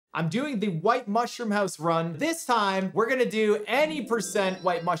I'm doing the White Mushroom House run. This time, we're gonna do any %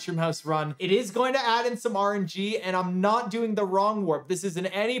 White Mushroom House run. It is going to add in some RNG, and I'm not doing the wrong warp. This is an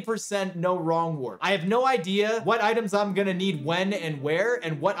any % no wrong warp. I have no idea what items I'm gonna need when and where,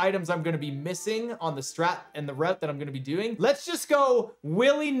 and what items I'm gonna be missing on the strat and the route that I'm gonna be doing. Let's just go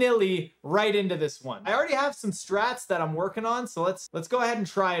willy-nilly right into this one. I already have some strats that I'm working on, so let's go ahead and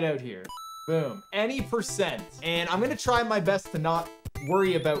try it out here. Boom, any %. And I'm gonna try my best to not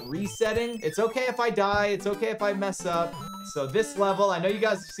worry about resetting. It's okay if I die, it's okay if I mess up. So this level, I know you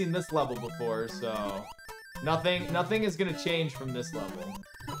guys have seen this level before, so nothing is gonna change from this level.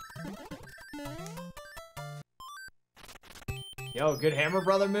 Yo, good Hammer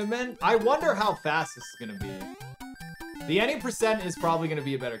Brother movement. I wonder how fast this is gonna be. The any % is probably gonna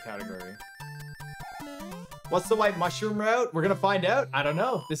be a better category. What's the White Mushroom route? We're gonna find out. I don't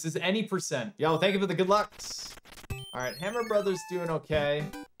know. This is any %. Yo, thank you for the good lucks. All right, Hammer Brother's doing okay.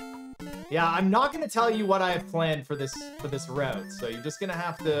 Yeah, I'm not gonna tell you what I have planned for this route, so you're just gonna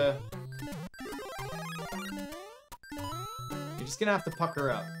have to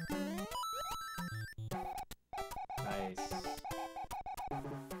pucker up. Nice.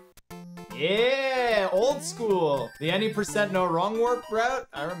 Yeah, old school. The any % no wrong warp route.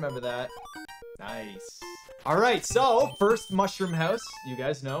 I remember that. Nice. All right, so first Mushroom House, you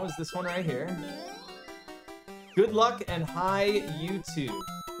guys know, is this one right here. Good luck and hi YouTube.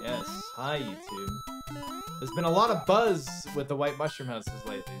 Yes, hi YouTube. There's been a lot of buzz with the White Mushroom Houses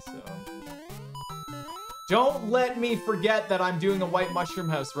lately, so. Don't let me forget that I'm doing a White Mushroom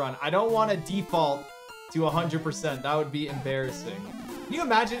House run. I don't want to default to 100%. That would be embarrassing. Can you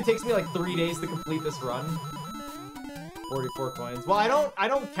imagine it takes me like 3 days to complete this run? 44 coins. Well, I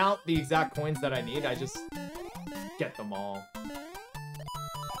don't count the exact coins that I need. I just get them all.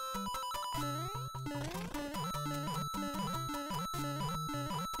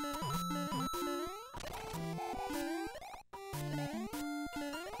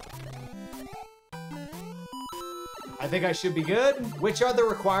 I think I should be good. Which are the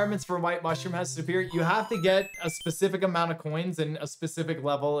requirements for White Mushroom House to appear? You have to get a specific amount of coins in a specific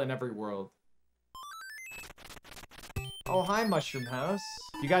level in every world. Oh, hi, Mushroom House.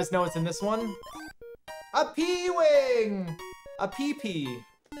 You guys know what's in this one? A P-Wing! A PP.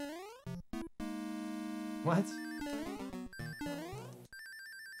 What?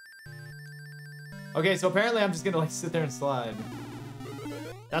 Okay, so apparently I'm just gonna like sit there and slide.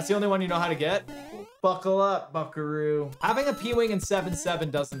 That's the only one you know how to get? Buckle up, buckaroo. Having a P-Wing in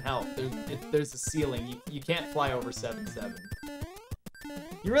 7-7 doesn't help. There's a ceiling. You can't fly over 7-7.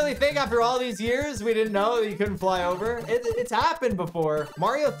 You really think after all these years we didn't know that you couldn't fly over? It's happened before.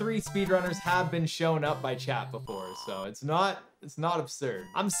 Mario 3 speedrunners have been shown up by chat before, so it's not absurd.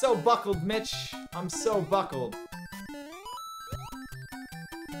 I'm so buckled, Mitch. I'm so buckled.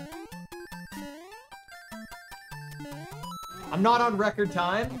 I'm not on record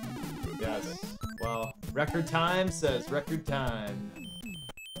time. Yes. Well, record time says record time.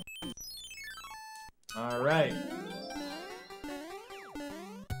 All right.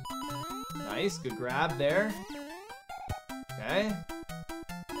 Nice, good grab there. Okay.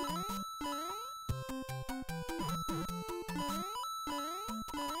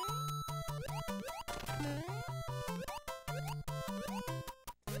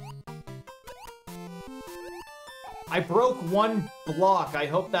 I broke one block. I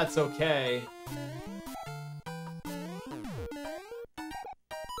hope that's okay.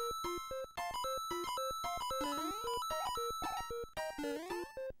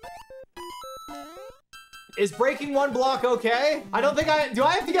 Is breaking one block okay? I don't think do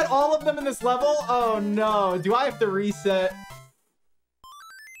I have to get all of them in this level? Oh no, do I have to reset?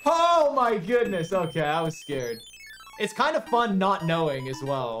 Oh my goodness, okay, I was scared. It's kind of fun not knowing as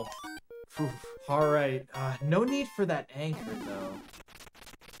well. Whew. All right, no need for that anchor though.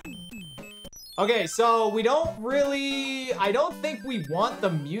 Okay, so we don't really, I don't think we want the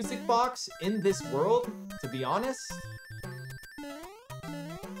music box in this world, to be honest.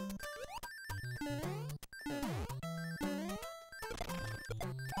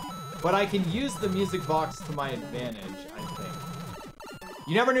 But I can use the music box to my advantage, I think.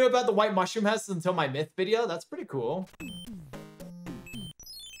 You never knew about the White Mushroom House until my myth video? That's pretty cool.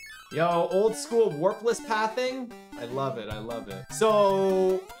 Yo, old school warpless pathing. I love it, I love it.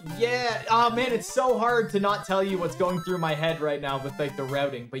 So, yeah, oh man, it's so hard to not tell you what's going through my head right now with like the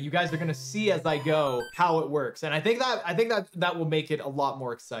routing, but you guys are gonna see as I go how it works. And I think that will make it a lot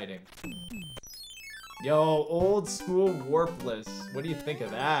more exciting. Yo, old school warpless. What do you think of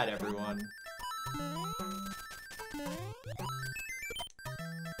that, everyone?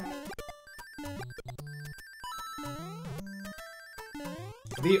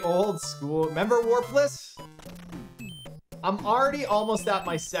 The old school. Remember Warpless? I'm already almost at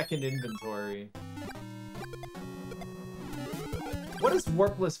my second inventory. What is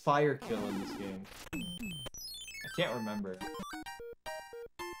Warpless Fire Kill in this game? I can't remember.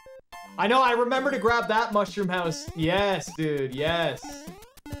 I know, I remember to grab that Mushroom House. Yes, dude, yes.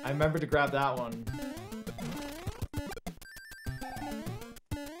 I remember to grab that one.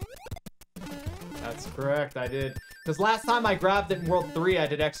 That's correct, I did. Because last time I grabbed it in World 3, I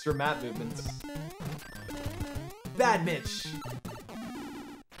did extra map movements. Bad Mitch.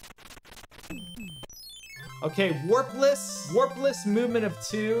 Okay, Warpless. Warpless movement of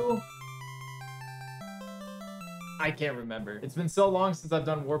 2. I can't remember. It's been so long since I've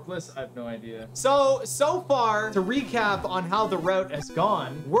done Warpless, I have no idea. So far, to recap on how the route has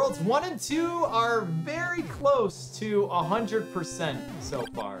gone, Worlds 1 and 2 are very close to 100% so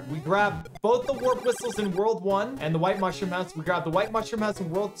far. We grabbed both the Warp Whistles in World 1 and the White Mushroom House. We grabbed the White Mushroom House in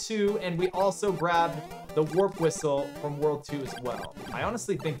World 2, and we also grabbed the Warp Whistle from World 2 as well. I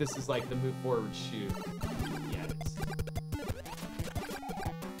honestly think this is like the move forward shoot. Yeah, it is.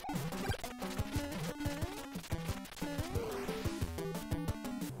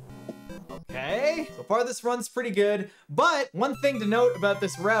 Okay, so far this run's pretty good, but one thing to note about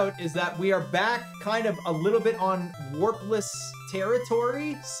this route is that we are back kind of a little bit on Warpless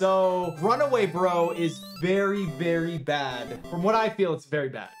territory, so Runaway Bro is very, very bad. From what I feel, it's very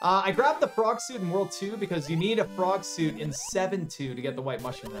bad. I grabbed the frog suit in World 2 because you need a frog suit in 7-2 to get the White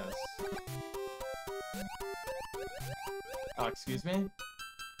Mushroom House. Oh, excuse me?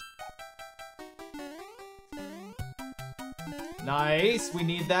 Nice, we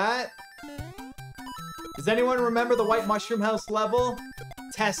need that. Does anyone remember the White Mushroom House level?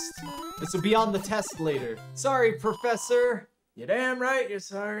 Test. This will be on the test later. Sorry, Professor. You damn right you're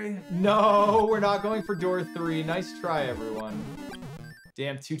sorry. No, we're not going for door 3. Nice try, everyone.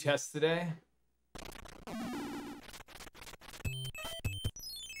 Damn, 2 tests today.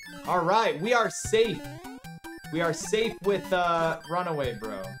 All right, we are safe. We are safe with Runaway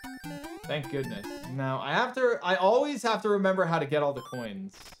Bro. Thank goodness. Now, I always have to remember how to get all the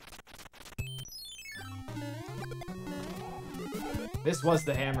coins. This was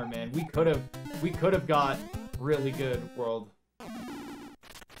the hammer, man. We could have got really good world.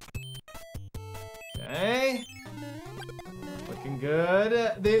 Okay. Looking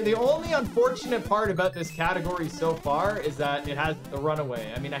good. The only unfortunate part about this category so far is that it has the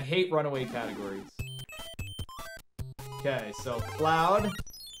runaway. I mean, I hate runaway categories. Okay, so cloud.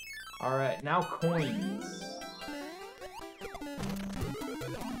 All right, now coins.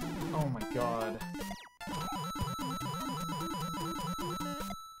 Oh my god.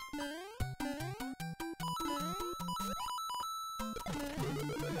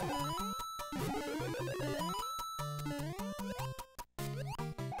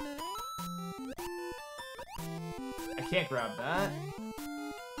 I can't grab that.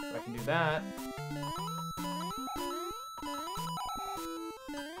 But I can do that.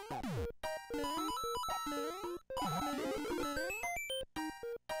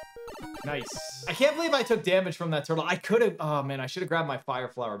 Nice. I can't believe I took damage from that turtle. I could have... Oh, man. I should have grabbed my fire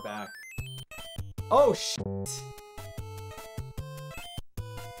flower back. Oh, shit.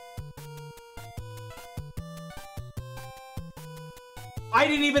 I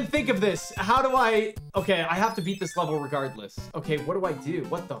didn't even think of this. How do I... Okay, I have to beat this level regardless. Okay, what do I do?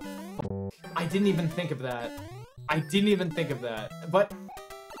 What the fuck? I didn't even think of that. I didn't even think of that. But...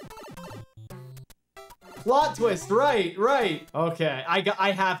 Plot twist, right, right. Okay,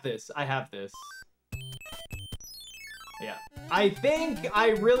 I have this. I have this. Yeah.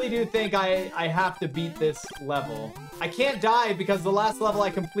 I really do think I have to beat this level. I can't die because the last level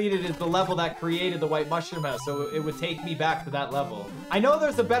I completed is the level that created the White Mushroom House, so it would take me back to that level. I know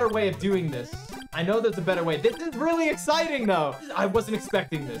there's a better way of doing this. I know there's a better way. This is really exciting, though. I wasn't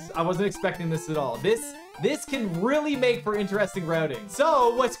expecting this. I wasn't expecting this at all. This can really make for interesting routing.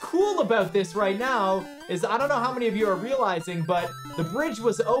 So what's cool about this right now is I don't know how many of you are realizing, but the bridge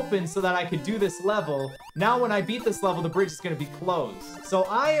was open so that I could do this level. Now when I beat this level, the bridge is going to be closed. So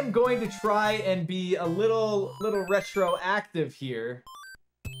I am going to try and be a little retroactive here.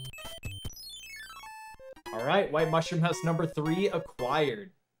 All right, White Mushroom House number 3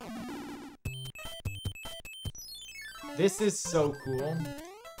 acquired. This is so cool.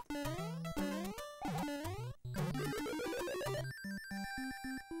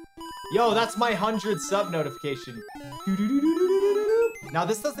 Yo, that's my 100 sub notification. Now,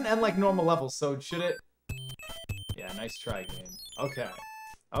 this doesn't end like normal levels, so should it? Yeah, nice try, game. Okay.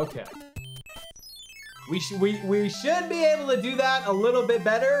 Okay. We should be able to do that a little bit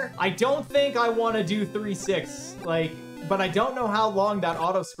better. I don't think I want to do 3-6. Like, But I don't know how long that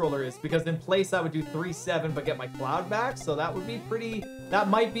auto scroller is, because in place I would do 3-7 but get my cloud back, so that would be pretty, that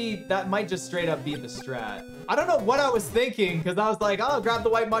might just straight up be the strat. I don't know what I was thinking, because I was like, oh, grab the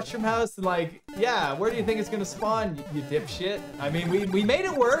white mushroom house, and like, yeah, where do you think it's gonna spawn, you dipshit? I mean, we made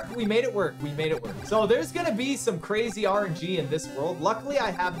it work, we made it work. So there's gonna be some crazy RNG in this world. Luckily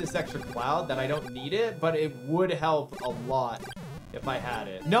I have this extra cloud that I don't need it, but it would help a lot if I had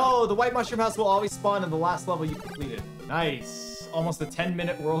it. No, the white mushroom house will always spawn in the last level you completed. Nice. Almost a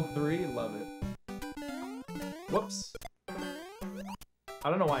 10-minute World 3. Love it. Whoops. I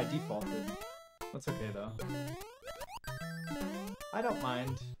don't know why I defaulted. That's okay, though. I don't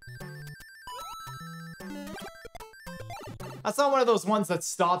mind. That's not one of those ones that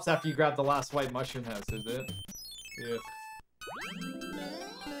stops after you grab the last white mushroom house, is it? Yeah.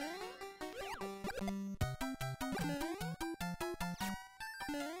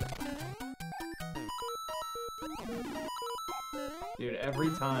 Dude, every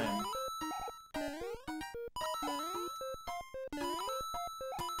time.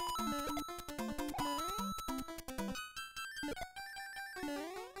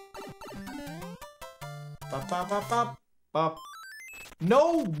 Bop, bop, bop, bop, bop.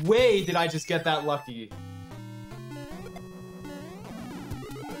 No way did I just get that lucky.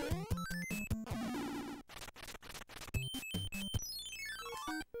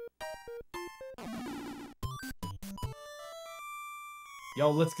 Yo,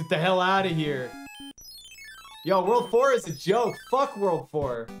 let's get the hell out of here. Yo, World 4 is a joke. Fuck World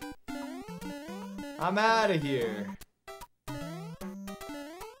 4. I'm out of here.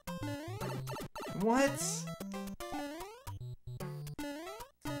 What?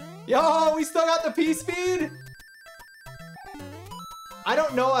 Yo, we still got the P-Speed? I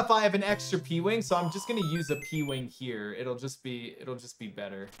don't know if I have an extra P-Wing, so I'm just gonna use a P-Wing here. It'll just be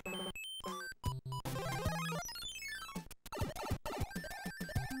better.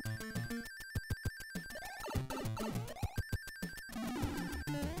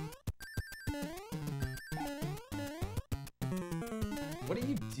 What are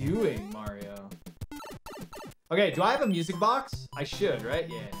you doing, Mario? Okay, do I have a music box? I should, right?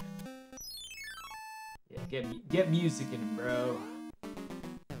 Yeah. Yeah, get music in, bro.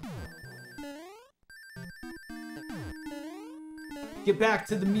 Get back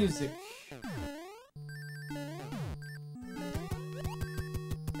to the music.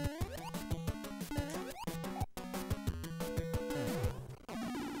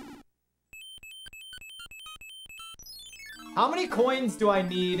 How many coins do I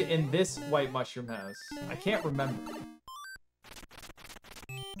need in this white mushroom house? I can't remember.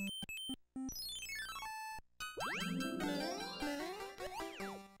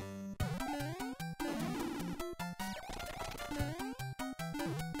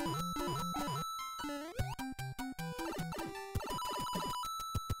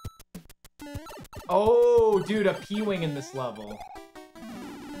 Oh, dude, a P-Wing in this level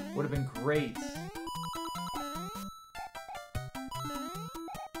would have been great.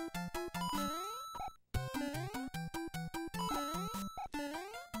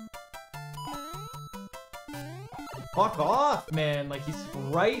 Fuck off, man. Like, he's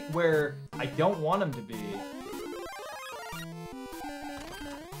right where I don't want him to be.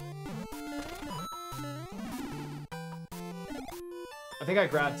 I think I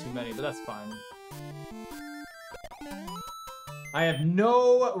grabbed too many, but that's fine. I have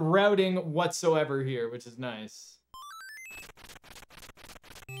no routing whatsoever here, which is nice.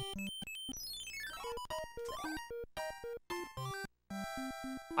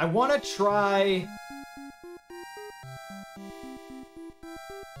 I want to try...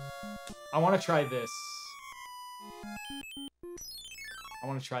 I want to try this. I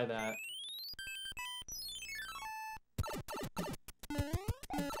want to try that.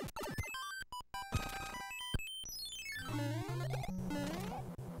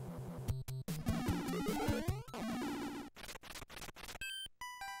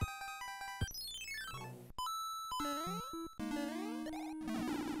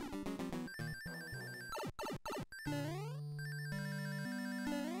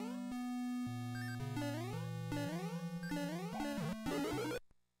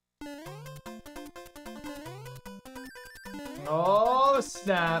 Oh,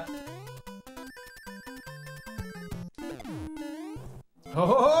 snap.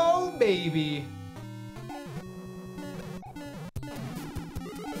 Oh, baby.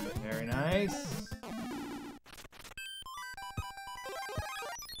 Very nice.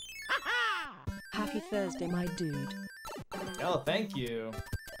 Happy Thursday, my dude. Oh, thank you.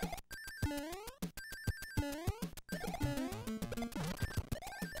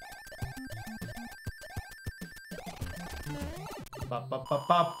 Bop, bop, bop,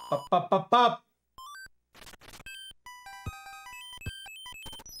 bop, bop, bop, bop, bop.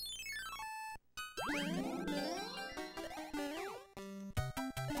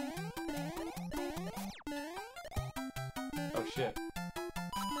 Oh shit.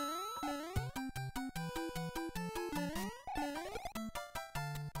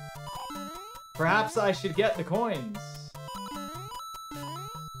 Perhaps I should get the coins.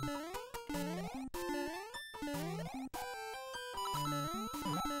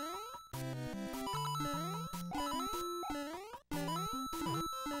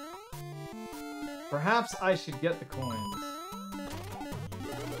 Perhaps I should get the coins.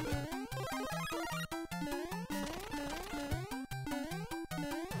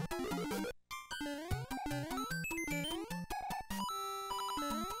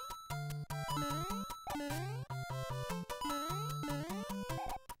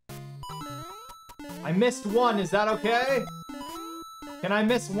 I missed one, is that okay? Can I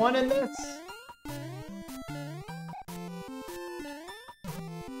miss one in this?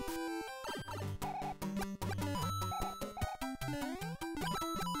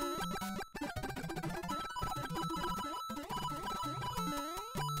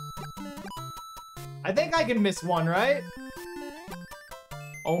 I think I can miss one, right?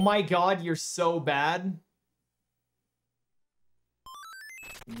 Oh my god, you're so bad.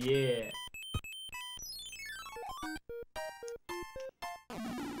 Yeah.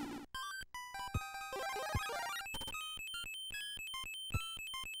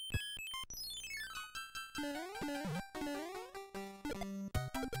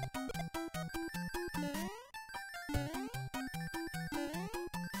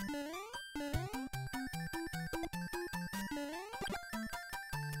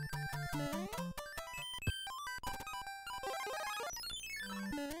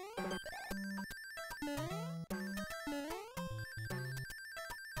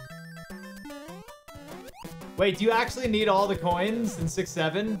 Wait, do you actually need all the coins in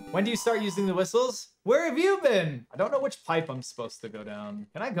 6-7? When do you start using the whistles? Where have you been? I don't know which pipe I'm supposed to go down.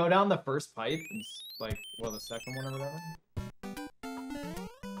 Can I go down the first pipe? And, like, well, the second one or whatever?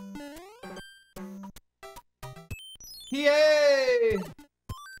 Yay!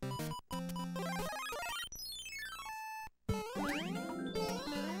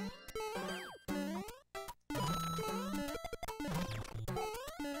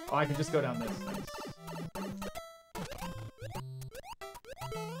 Oh, I can just go down this. Nice.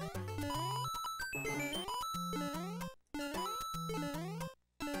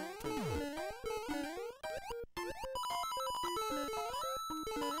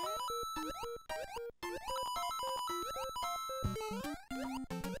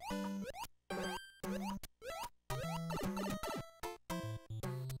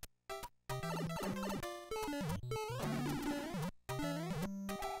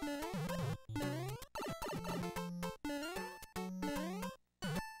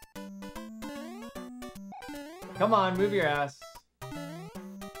 Come on, move your ass.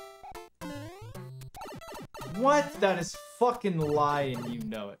 What? That is fucking lie and you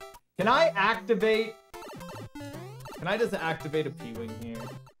know it. Can I activate? Can I just activate a P-Wing here?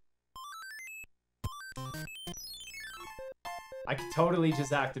 I could totally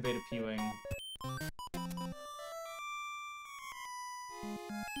just activate a P-Wing.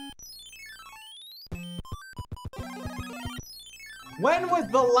 When was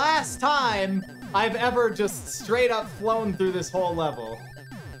the last time I've ever just straight up flown through this whole level?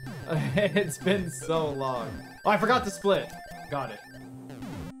 It's been so long. Oh, I forgot to split. Got it.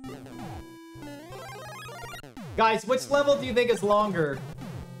 Guys, which level do you think is longer?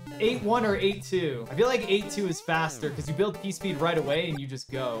 8-1 or 8-2? I feel like 8-2 is faster because you build P-Speed right away and you just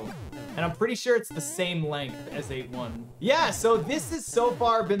go. And I'm pretty sure it's the same length as 8-1. Yeah, so this has so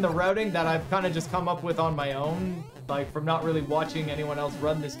far been the routing that I've kind of just come up with on my own, like from not really watching anyone else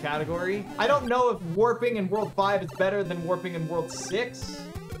run this category. I don't know if warping in World 5 is better than warping in World 6.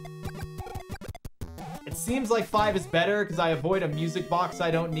 It seems like 5 is better because I avoid a music box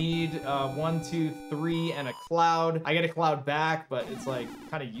I don't need. 1, 2, 3, and a cloud. I get a cloud back, but it's like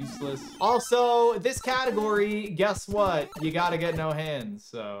kind of useless. Also, this category, guess what? You gotta get no hands,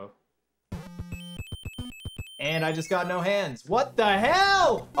 so. And I just got no hands. What the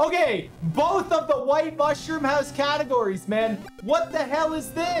hell? Okay, both of the White Mushroom House categories, man. What the hell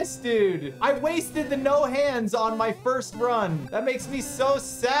is this, dude? I wasted the no hands on my first run. That makes me so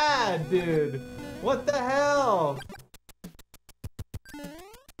sad, dude. What the hell?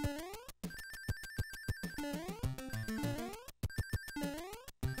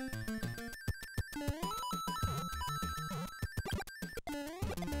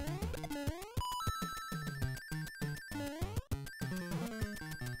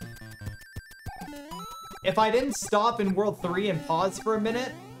 If I didn't stop in World 3 and pause for a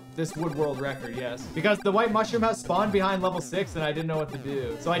minute, this would world record, yes. Because the white mushroom house spawned behind level 6 and I didn't know what to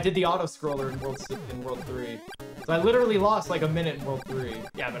do. So I did the auto scroller in World 3. So I literally lost like a minute in World 3.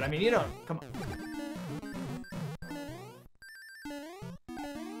 Yeah, but I mean, you know, come on.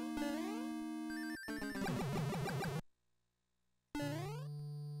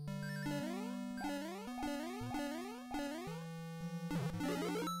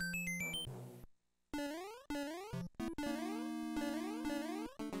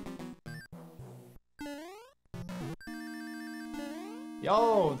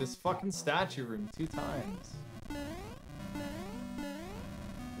 Yo, this fucking statue room 2 times.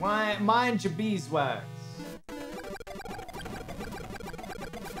 Why, mind your beeswax.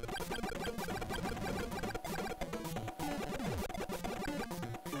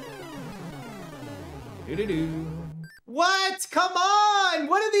 Doo-doo-doo. What? Come on!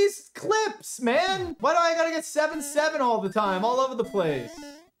 What are these clips, man? Why do I gotta get 7-7 all the time, all over the place?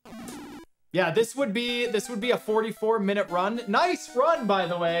 Yeah, this would be a 44-minute run. Nice run, by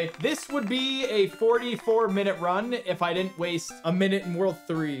the way. This would be a 44-minute run if I didn't waste a minute in World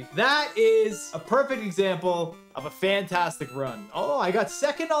 3. That is a perfect example of a fantastic run. Oh, I got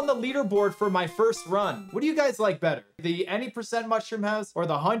second on the leaderboard for my first run. What do you guys like better? The any percent mushroom house or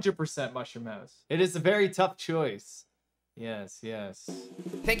the 100% mushroom house? It is a very tough choice. Yes, yes.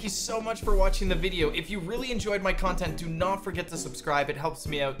 Thank you so much for watching the video. If you really enjoyed my content, do not forget to subscribe. It helps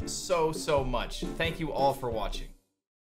me out so much. Thank you all for watching.